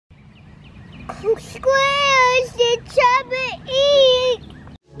Squirrels, it's time to eat.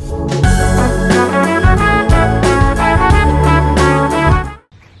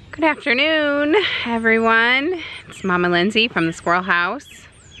 Good afternoon, everyone. It's Mama Lindsay from the Squirrel House,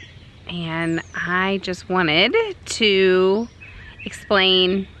 and I just wanted to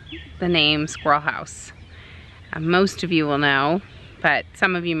explain the name Squirrel House. Most of you will know, but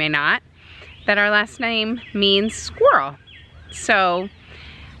some of you may not, that our last name means squirrel. So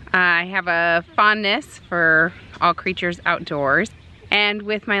I have a fondness for all creatures outdoors, and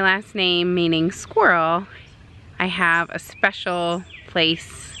with my last name meaning squirrel, I have a special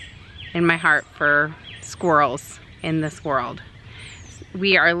place in my heart for squirrels in this world.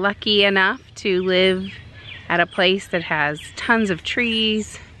 We are lucky enough to live at a place that has tons of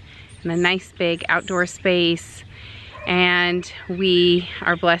trees and a nice big outdoor space, and we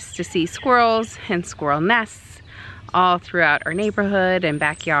are blessed to see squirrels and squirrel nests all throughout our neighborhood and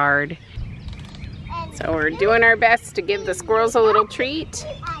backyard. So we're doing our best to give the squirrels a little treat.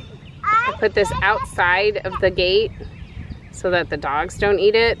 I put this outside of the gate so that the dogs don't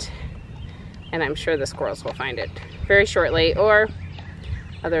eat it, and I'm sure the squirrels will find it very shortly, or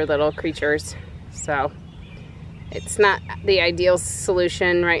other little creatures. So it's not the ideal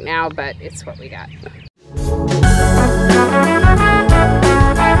solution right now, but it's what we got.